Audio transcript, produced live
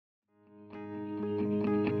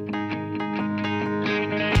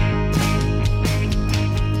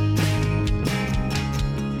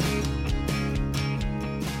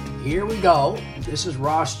go. This is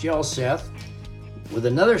Ross Jelseth with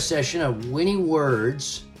another session of Winning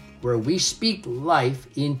Words, where we speak life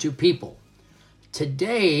into people.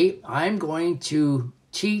 Today, I'm going to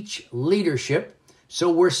teach leadership,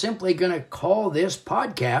 so we're simply going to call this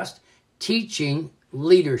podcast Teaching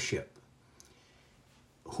Leadership.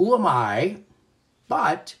 Who am I?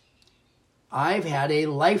 But I've had a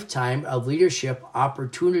lifetime of leadership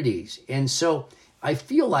opportunities, and so I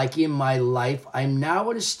feel like in my life, I'm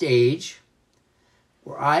now at a stage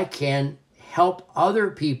where I can help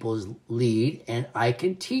other people lead and I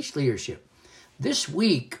can teach leadership. This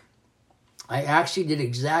week, I actually did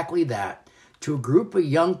exactly that to a group of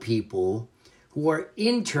young people who are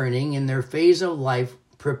interning in their phase of life,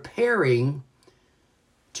 preparing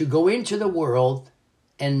to go into the world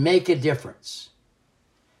and make a difference.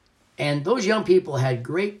 And those young people had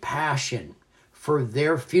great passion for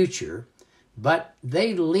their future, but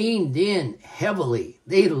they leaned in heavily.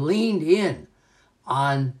 They leaned in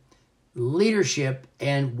on leadership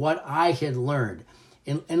and what I had learned.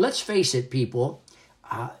 And let's face it, people,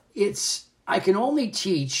 I can only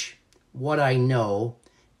teach what I know,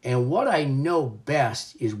 and what I know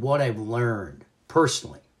best is what I've learned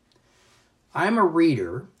personally. I'm a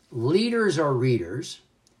reader. Leaders are readers.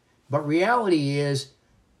 But reality is,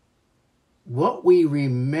 what we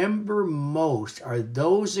remember most are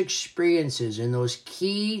those experiences and those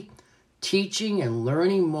key teaching and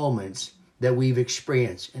learning moments that we've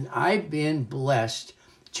experienced. And I've been blessed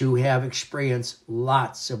to have experienced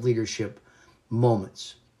lots of leadership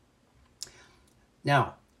moments.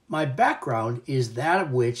 Now, my background is that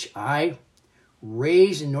of which I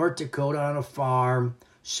raised in North Dakota on a farm,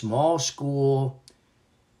 small school.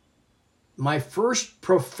 My first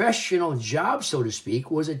professional job, so to speak,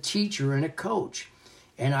 was a teacher and a coach.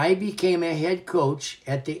 And I became a head coach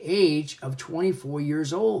at the age of 24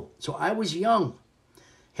 years old. So I was young.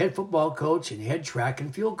 Head football coach and head track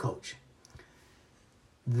and field coach.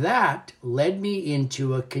 That led me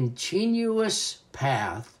into a continuous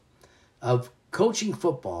path of coaching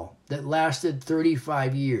football that lasted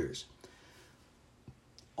 35 years.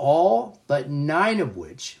 All but 9 of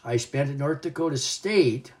which I spent at North Dakota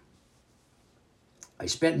State. I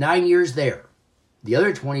spent 9 years there, the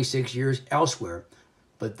other 26 years elsewhere,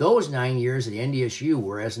 but those 9 years at NDSU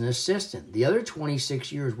were as an assistant. The other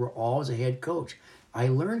 26 years were all as a head coach. I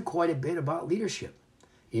learned quite a bit about leadership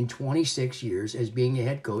in 26 years as being a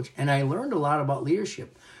head coach, and I learned a lot about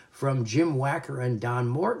leadership from Jim Wacker and Don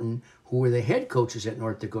Morton, who were the head coaches at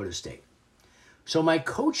North Dakota State. So my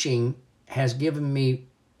coaching has given me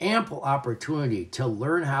ample opportunity to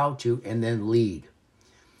learn how to and then lead.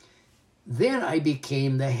 Then I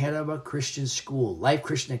became the head of a Christian school, Life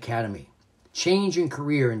Christian Academy, changing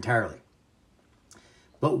career entirely.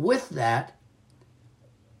 But with that,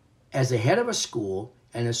 as the head of a school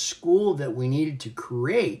and a school that we needed to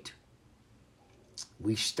create,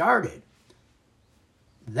 we started.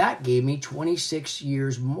 That gave me 26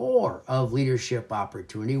 years more of leadership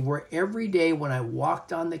opportunity, where every day when I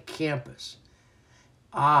walked on the campus,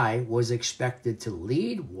 I was expected to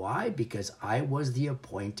lead. Why? Because I was the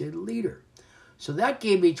appointed leader. So that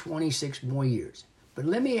gave me 26 more years. But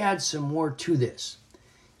let me add some more to this.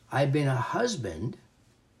 I've been a husband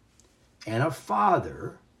and a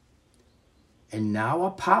father and now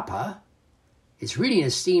a papa. It's really an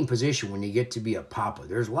esteemed position when you get to be a papa.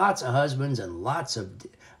 There's lots of husbands and lots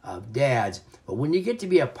of dads, but when you get to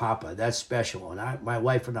be a papa, that's special. And my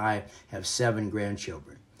wife and I have 7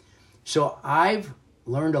 grandchildren. So I've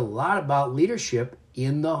learned a lot about leadership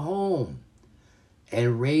in the home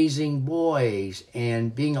and raising boys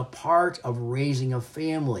and being a part of raising a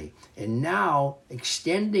family. And now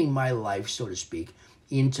extending my life, so to speak,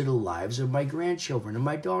 into the lives of my grandchildren and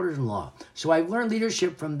my daughters-in-law. So I've learned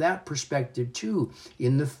leadership from that perspective too,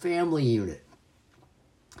 in the family unit.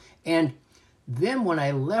 And then when I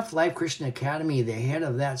left Life Christian Academy, the head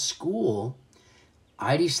of that school,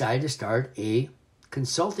 I decided to start a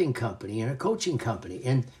consulting company and a coaching company.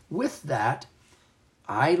 And with that,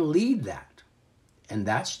 I lead that. And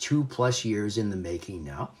that's 2+ years in the making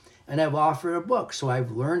now. And I've offered a book. So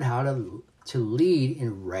I've learned how to lead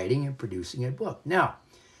in writing and producing a book. Now,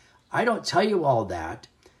 I don't tell you all that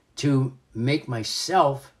to make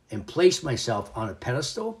myself and place myself on a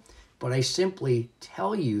pedestal, but I simply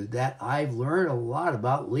tell you that I've learned a lot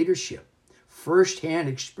about leadership, firsthand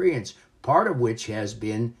experience, part of which has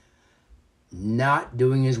been not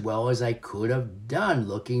doing as well as I could have done,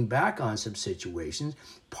 looking back on some situations.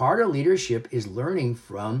 Part of leadership is learning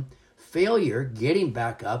from failure, getting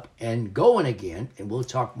back up and going again, and we'll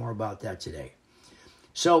talk more about that today.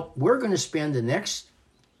 So we're going to spend the next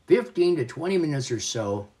 15 to 20 minutes or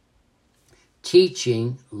so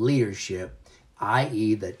teaching leadership,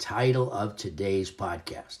 i.e. the title of today's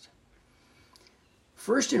podcast.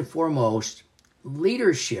 First and foremost,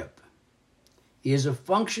 leadership is a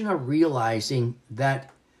function of realizing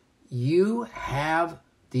that you have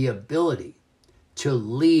the ability to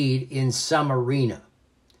lead in some arena.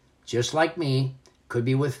 Just like me, could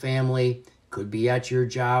be with family, could be at your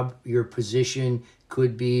job, your position,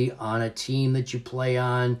 could be on a team that you play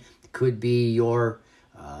on, could be your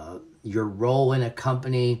role in a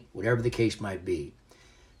company, whatever the case might be.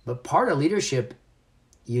 But part of leadership,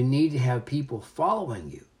 you need to have people following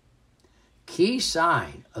you. Key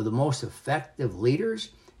sign of the most effective leaders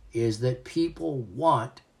is that people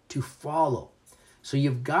want to follow. So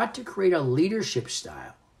you've got to create a leadership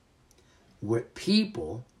style where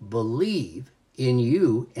people believe in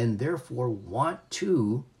you and therefore want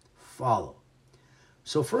to follow.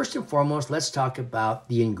 So first and foremost, let's talk about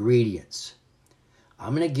the ingredients.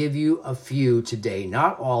 I'm going to give you a few today,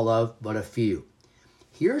 not all of, but a few.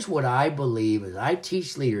 Here's what I believe as I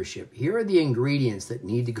teach leadership. Here are the ingredients that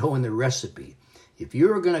need to go in the recipe. If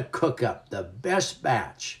you're going to cook up the best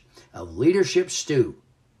batch of leadership stew,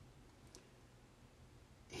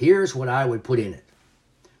 here's what I would put in it.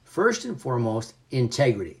 First and foremost,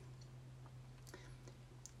 integrity.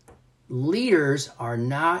 Leaders are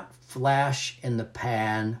not flash in the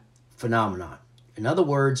pan phenomenon. In other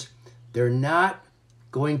words, they're not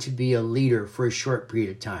going to be a leader for a short period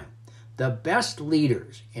of time. The best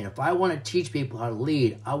leaders, and if I want to teach people how to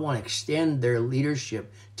lead, I want to extend their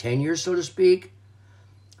leadership tenure, so to speak.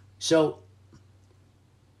 So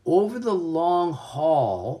over the long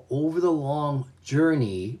haul, over the long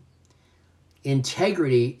journey,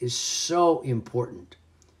 integrity is so important.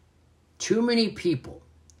 Too many people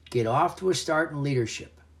get off to a start in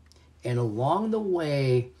leadership, and along the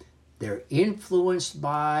way, they're influenced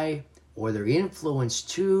by, or they're influenced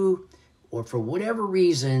to, or for whatever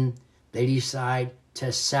reason, they decide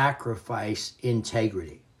to sacrifice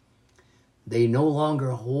integrity. They no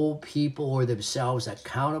longer hold people or themselves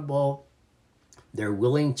accountable. They're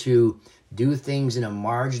willing to do things in a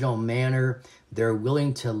marginal manner. They're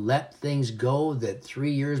willing to let things go that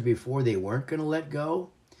 3 years before they weren't going to let go.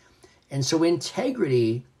 And so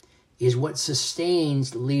integrity is what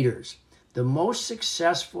sustains leaders. The most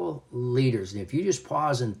successful leaders, and if you just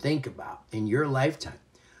pause and think about in your lifetime,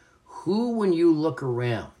 who when you look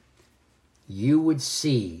around, you would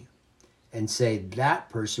see and say that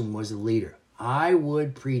person was a leader. I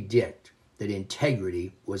would predict that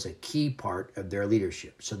integrity was a key part of their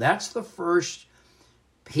leadership. So that's the first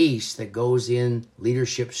piece that goes in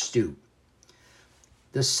leadership stew.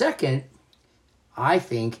 The second, I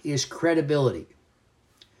think, is credibility.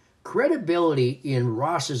 Credibility, in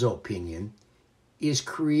Ross's opinion, is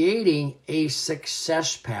creating a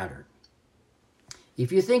success pattern.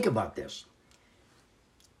 If you think about this,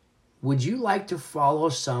 would you like to follow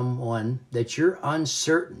someone that you're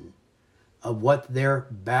uncertain of what their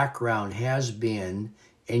background has been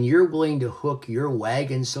and you're willing to hook your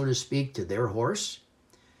wagon, so to speak, to their horse?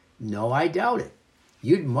 No, I doubt it.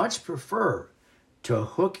 You'd much prefer to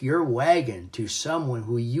hook your wagon to someone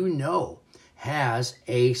who you know has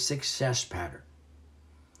a success pattern.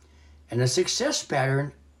 And a success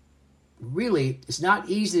pattern really is not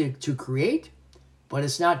easy to create, but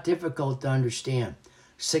it's not difficult to understand.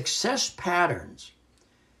 Success patterns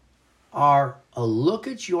are a look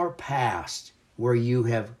at your past where you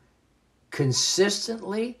have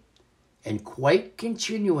consistently and quite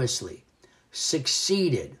continuously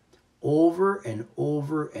succeeded over and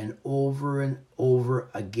over and over and over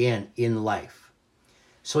again in life.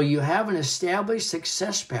 So you have an established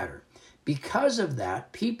success pattern. Because of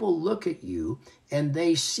that, people look at you and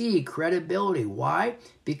they see credibility. Why?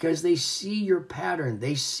 Because they see your pattern,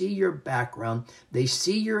 they see your background, they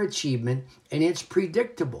see your achievement, and it's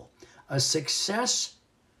predictable. A success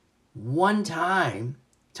one-time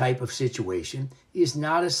type of situation is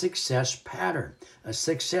not a success pattern. A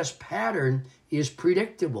success pattern is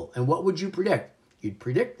predictable. And what would you predict? You'd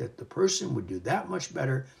predict that the person would do that much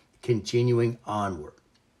better continuing onward.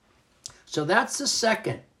 So that's the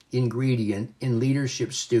second ingredient in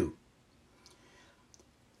leadership stew.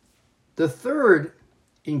 The third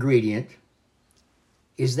ingredient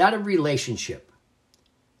is that of relationship.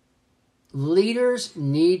 Leaders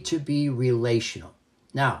need to be relational.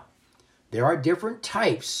 Now, there are different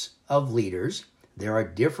types of leaders. There are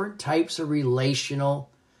different types of relational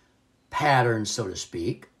patterns, so to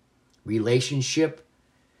speak. Relationship,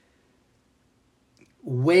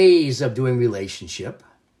 ways of doing relationship.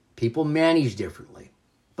 People manage differently.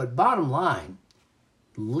 But bottom line,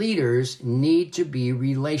 leaders need to be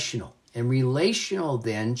relational. And relational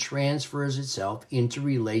then transfers itself into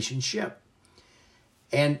relationship.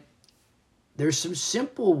 And there's some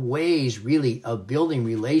simple ways, really, of building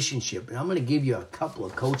relationship. And I'm going to give you a couple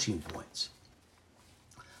of coaching points.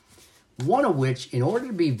 One of which, in order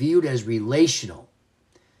to be viewed as relational,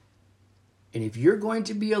 and if you're going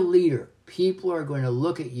to be a leader, people are going to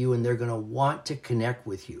look at you and they're going to want to connect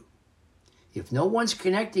with you. If no one's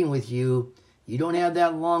connecting with you, you don't have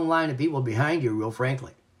that long line of people behind you, real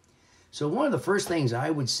frankly. So one of the first things I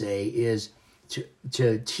would say is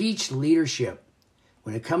to teach leadership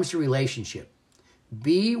when it comes to relationship.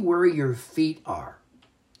 Be where your feet are.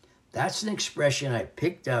 That's an expression I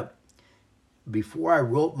picked up before I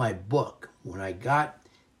wrote my book. When I got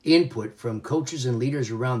input from coaches and leaders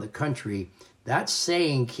around the country, that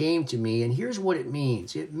saying came to me, and here's what it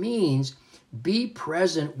means. It means be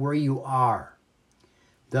present where you are.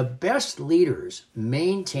 The best leaders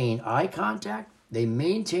maintain eye contact. They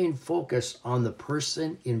maintain focus on the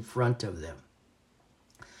person in front of them.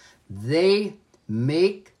 They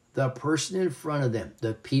make the person in front of them,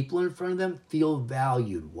 the people in front of them, feel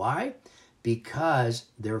valued. Why? Because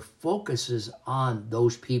their focus is on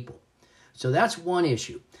those people. So that's one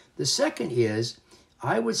issue. The second is,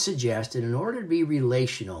 I would suggest that in order to be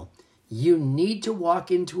relational, you need to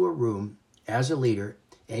walk into a room as a leader,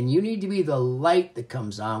 and you need to be the light that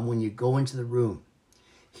comes on when you go into the room.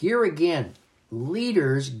 Here again,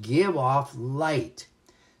 leaders give off light.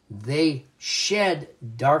 They shed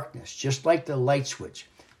darkness, just like the light switch.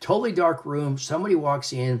 Totally dark room, somebody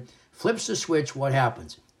walks in, flips the switch, what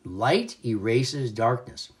happens? Light erases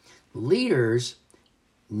darkness. Leaders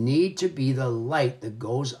need to be the light that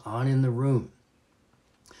goes on in the room.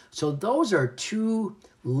 So those are two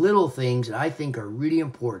little things that I think are really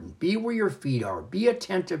important. Be where your feet are. Be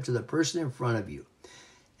attentive to the person in front of you.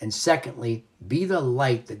 And secondly, be the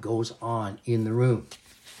light that goes on in the room.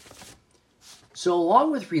 So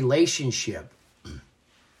along with relationship,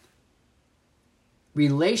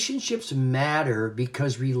 relationships matter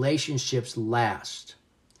because relationships last.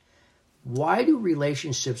 Why do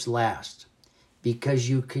relationships last? Because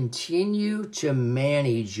you continue to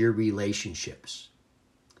manage your relationships.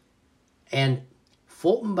 And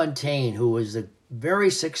Fulton Buntain, who was a very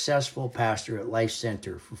successful pastor at Life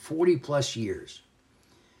Center for 40 plus years,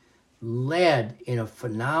 led in a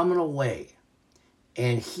phenomenal way.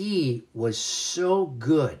 And he was so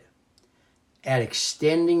good at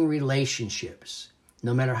extending relationships.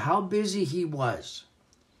 No matter how busy he was,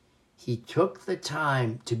 he took the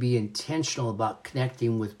time to be intentional about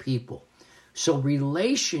connecting with people. So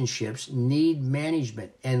relationships need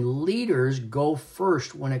management, and leaders go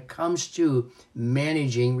first when it comes to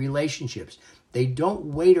managing relationships. They don't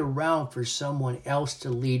wait around for someone else to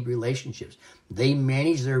lead relationships. They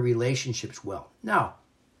manage their relationships well. Now,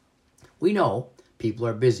 we know people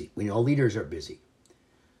are busy. We know leaders are busy.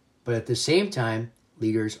 But at the same time,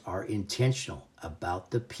 leaders are intentional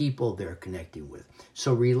about the people they're connecting with.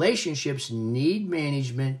 So relationships need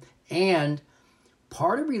management, and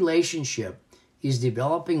part of relationship is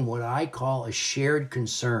developing what I call a shared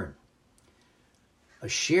concern. A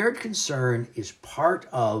shared concern is part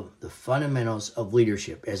of the fundamentals of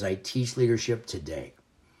leadership as I teach leadership today.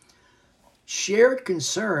 Shared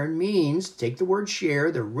concern means, take the word share,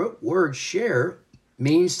 the root word share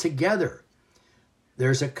means together.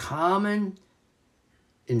 There's a common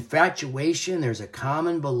infatuation, there's a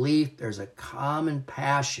common belief, there's a common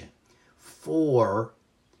passion for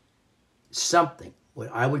something, what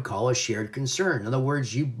I would call a shared concern. In other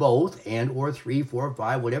words, you both, and or 3, 4,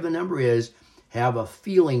 5, whatever the number is, have a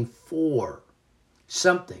feeling for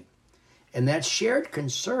something. And that shared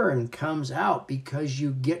concern comes out because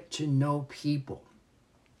you get to know people.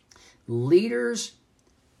 Leaders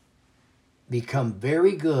become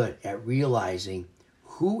very good at realizing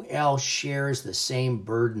who else shares the same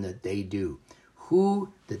burden that they do,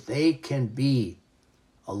 who that they can be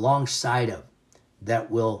alongside of that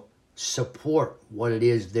will support what it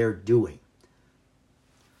is they're doing.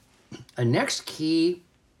 A next key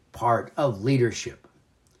part of leadership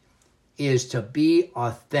is to be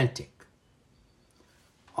authentic.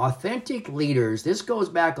 Authentic leaders, this goes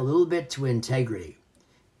back a little bit to integrity,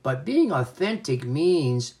 but being authentic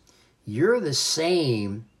means you're the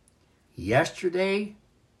same yesterday,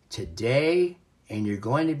 today, and you're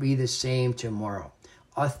going to be the same tomorrow.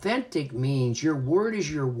 Authentic means your word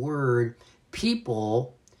is your word.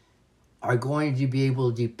 People are going to be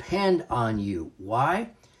able to depend on you. Why?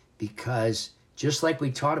 Because just like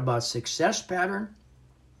we taught about success pattern,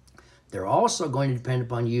 they're also going to depend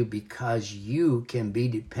upon you because you can be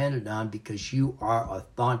depended on because you are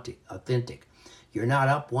authentic. You're not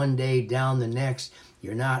up one day, down the next.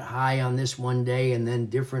 You're not high on this one day and then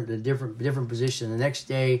different position the next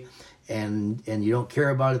day, and you don't care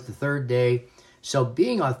about it the third day. So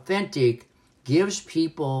being authentic gives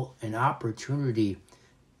people an opportunity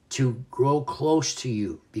to grow close to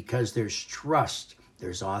you because there's trust,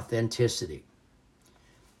 there's authenticity.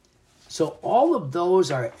 So all of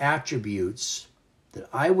those are attributes that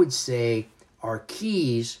I would say are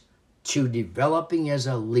keys to developing as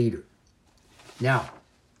a leader. Now,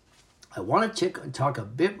 I want to talk a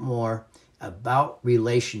bit more about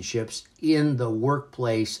relationships in the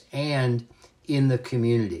workplace and in the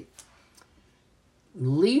community.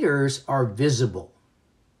 Leaders are visible.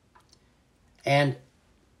 And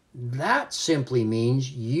that simply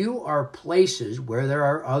means you are places where there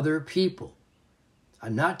are other people.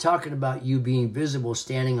 I'm not talking about you being visible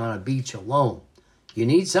standing on a beach alone. You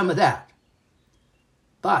need some of that.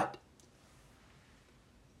 But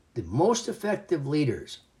the most effective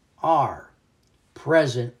leaders are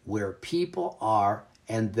present where people are,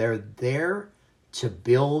 and they're there to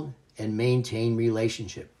build and maintain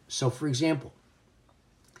relationship. So, for example,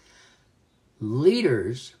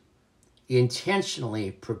 leaders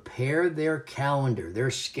intentionally prepare their calendar,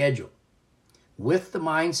 their schedule, with the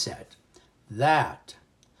mindset that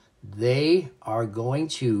they are going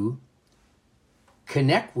to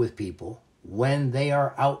connect with people when they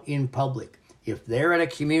are out in public. If they're at a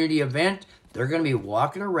community event, they're going to be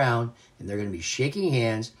walking around and they're going to be shaking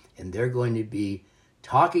hands and they're going to be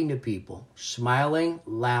talking to people, smiling,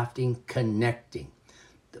 laughing, connecting.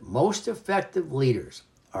 The most effective leaders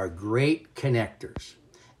are great connectors,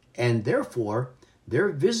 and therefore they're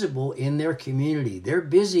visible in their community. They're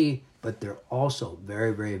busy, but they're also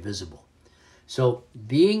very, very visible. So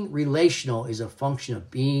being relational is a function of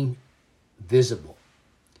being visible.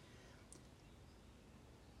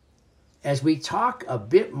 As we talk a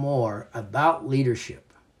bit more about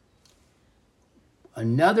leadership,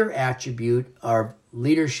 another attribute of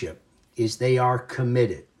leadership is they are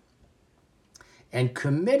committed. And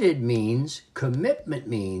commitment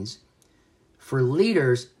means, for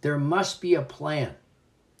leaders, there must be a plan.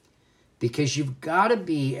 Because you've got to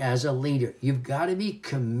be, as a leader, you've got to be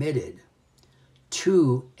committed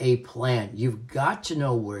to a plan. You've got to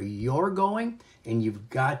know where you're going, and you've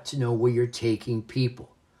got to know where you're taking people.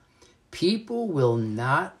 People will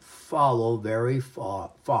not follow very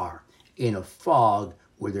far in a fog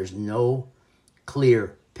where there's no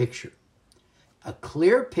clear picture. A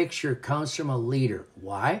clear picture comes from a leader.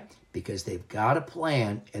 Why? Because they've got a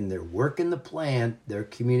plan, and they're working the plan, they're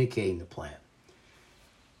communicating the plan.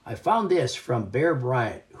 I found this from Bear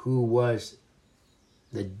Bryant, who was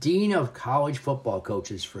the dean of college football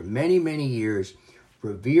coaches for many, many years,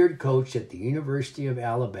 revered coach at the University of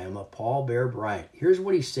Alabama, Paul Bear Bryant. Here's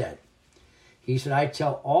what he said. He said, I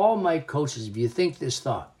tell all my coaches, if you think this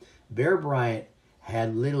thought, Bear Bryant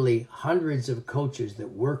had literally hundreds of coaches that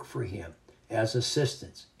work for him as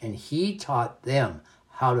assistants, and he taught them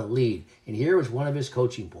how to lead. And here was one of his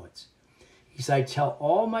coaching points. He said, I tell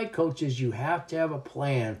all my coaches, you have to have a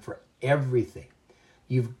plan for everything.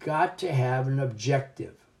 You've got to have an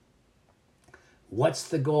objective. What's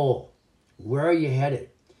the goal? Where are you headed?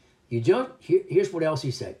 Here's what else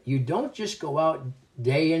he said. You don't just go out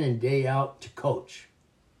day in and day out to coach.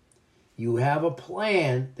 You have a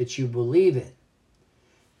plan that you believe in.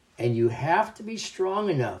 And you have to be strong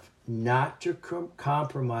enough not to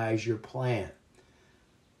compromise your plan.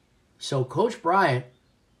 So Coach Bryant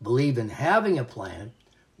believed in having a plan,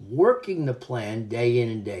 working the plan day in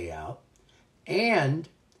and day out, and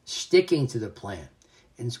sticking to the plan.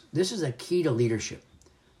 And this is a key to leadership.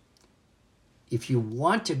 If you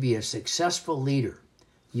want to be a successful leader,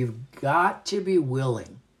 you've got to be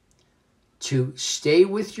willing to stay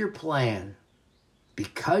with your plan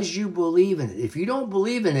because you believe in it. If you don't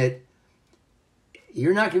believe in it,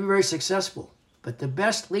 you're not going to be very successful. But the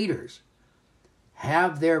best leaders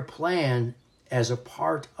have their plan as a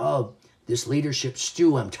part of this leadership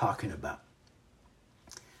stew I'm talking about.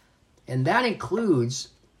 And that includes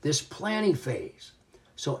this planning phase.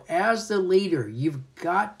 So as the leader, you've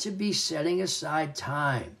got to be setting aside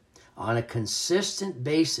time on a consistent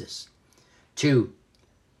basis to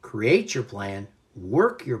create your plan,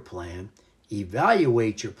 work your plan,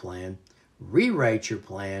 evaluate your plan, rewrite your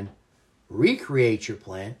plan, recreate your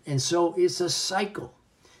plan. And so it's a cycle.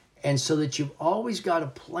 And so that you've always got a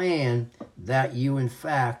plan that you, in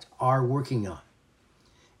fact, are working on.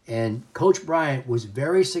 And Coach Bryant was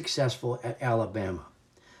very successful at Alabama.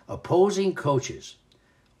 Opposing coaches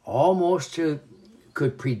almost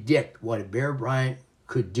could predict what Bear Bryant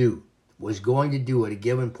could do, was going to do at a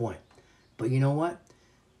given point. But you know what?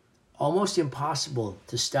 Almost impossible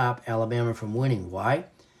to stop Alabama from winning. Why?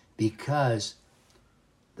 Because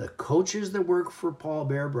the coaches that work for Paul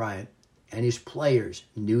Bear Bryant and his players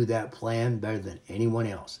knew that plan better than anyone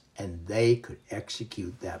else. and they could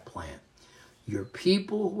execute that plan. Your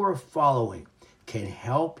people who are following can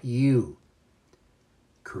help you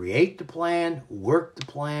create the plan, work the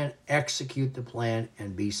plan, execute the plan,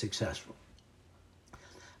 and be successful.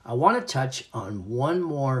 I want to touch on one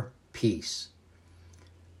more piece.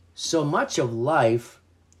 So much of life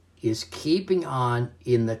is keeping on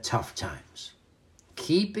in the tough times.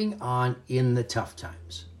 Keeping on in the tough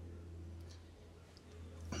times.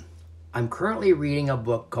 I'm currently reading a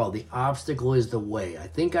book called The Obstacle is the Way. I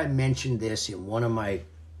think I mentioned this in one of my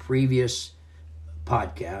previous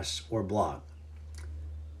podcasts or blog.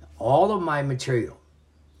 All of my material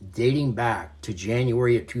dating back to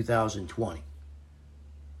January of 2020,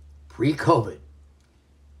 pre-COVID,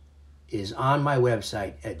 is on my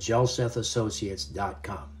website at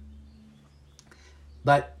gelsethassociates.com.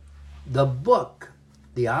 But the book,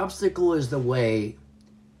 The Obstacle is the Way,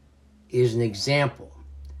 is an example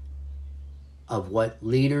of what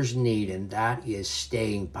leaders need, and that is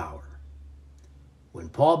staying power. When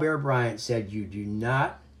Paul Bear Bryant said, you do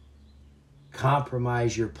not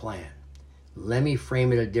compromise your plan, let me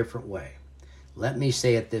frame it a different way. Let me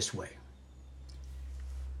say it this way.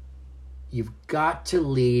 You've got to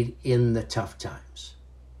lead in the tough times.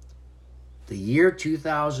 The year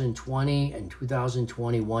 2020 and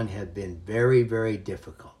 2021 have been very, very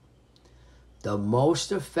difficult. The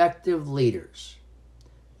most effective leaders,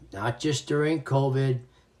 not just during COVID,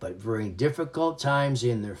 but during difficult times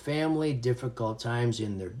in their family, difficult times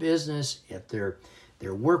in their business, at their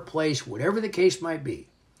workplace, whatever the case might be,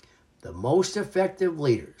 the most effective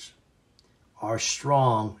leaders are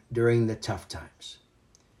strong during the tough times.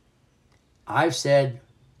 I've said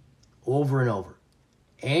over and over,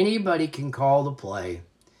 anybody can call the play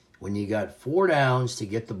when you got 4 downs to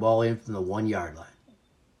get the ball in from the 1 yard line.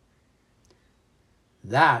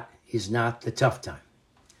 That is not the tough time.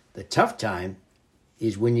 The tough time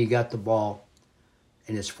is when you got the ball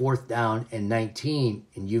and it's 4th down and 19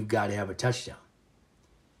 and you've got to have a touchdown.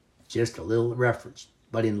 Just a little reference.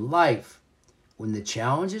 But in life, when the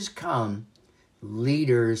challenges come,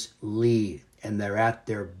 leaders lead and they're at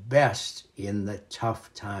their best in the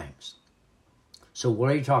tough times. So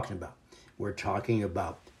what are you talking about? We're talking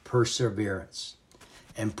about perseverance.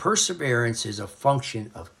 And perseverance is a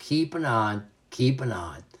function of keeping on, keeping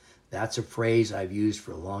on. That's a phrase I've used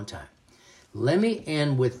for a long time. Let me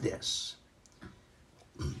end with this.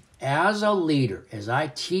 As a leader, as I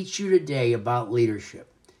teach you today about leadership,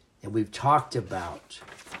 and we've talked about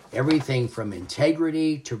everything from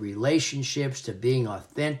integrity to relationships to being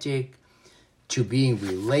authentic to being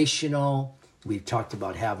relational. We've talked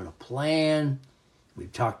about having a plan.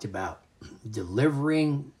 We've talked about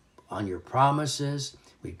delivering on your promises.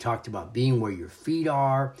 We've talked about being where your feet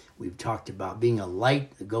are. We've talked about being a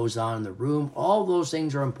light that goes on in the room. All those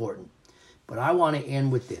things are important. But I want to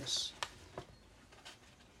end with this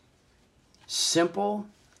simple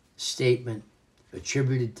statement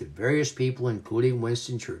attributed to various people, including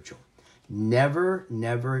Winston Churchill. Never,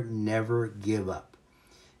 never, never give up.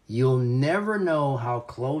 You'll never know how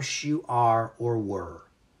close you are or were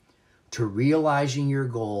to realizing your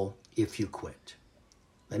goal if you quit.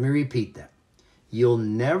 Let me repeat that. You'll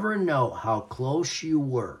never know how close you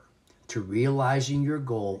were to realizing your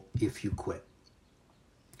goal if you quit.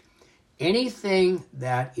 Anything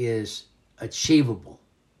that is achievable,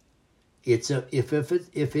 if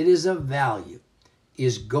it is of value,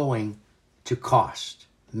 is going to cost,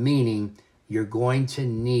 meaning you're going to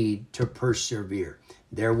need to persevere.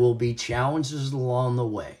 There will be challenges along the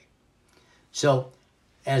way. So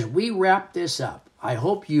as we wrap this up, I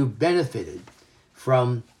hope you benefited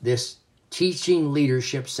from this teaching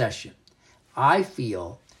leadership session. I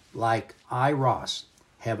feel like I, Ross,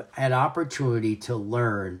 have had opportunity to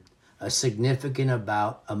learn a significant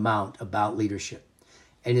amount about leadership.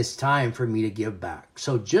 And it's time for me to give back.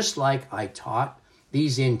 So just like I taught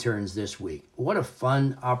these interns this week, what a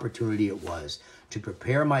fun opportunity it was to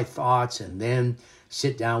prepare my thoughts and then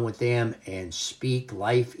sit down with them and speak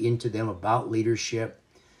life into them about leadership.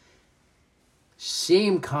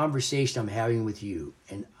 Same conversation I'm having with you.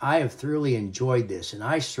 And I have thoroughly enjoyed this. And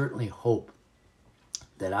I certainly hope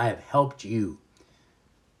that I have helped you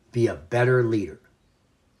be a better leader.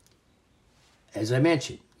 As I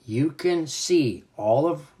mentioned, you can see all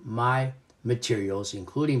of my materials,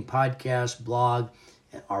 including podcast, blog,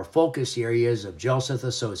 and our focus areas of Gelseth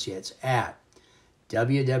Associates at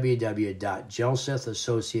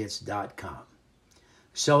www.gelsethassociates.com.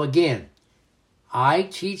 So again, I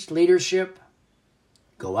teach leadership.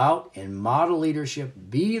 Go out and model leadership.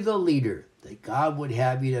 Be the leader that God would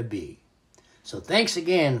have you to be. So thanks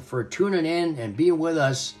again for tuning in and being with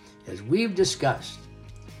us as we've discussed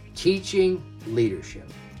teaching leadership.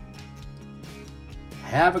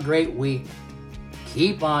 Have a great week.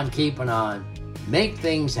 Keep on keeping on. Make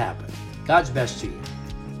things happen. God's best to you.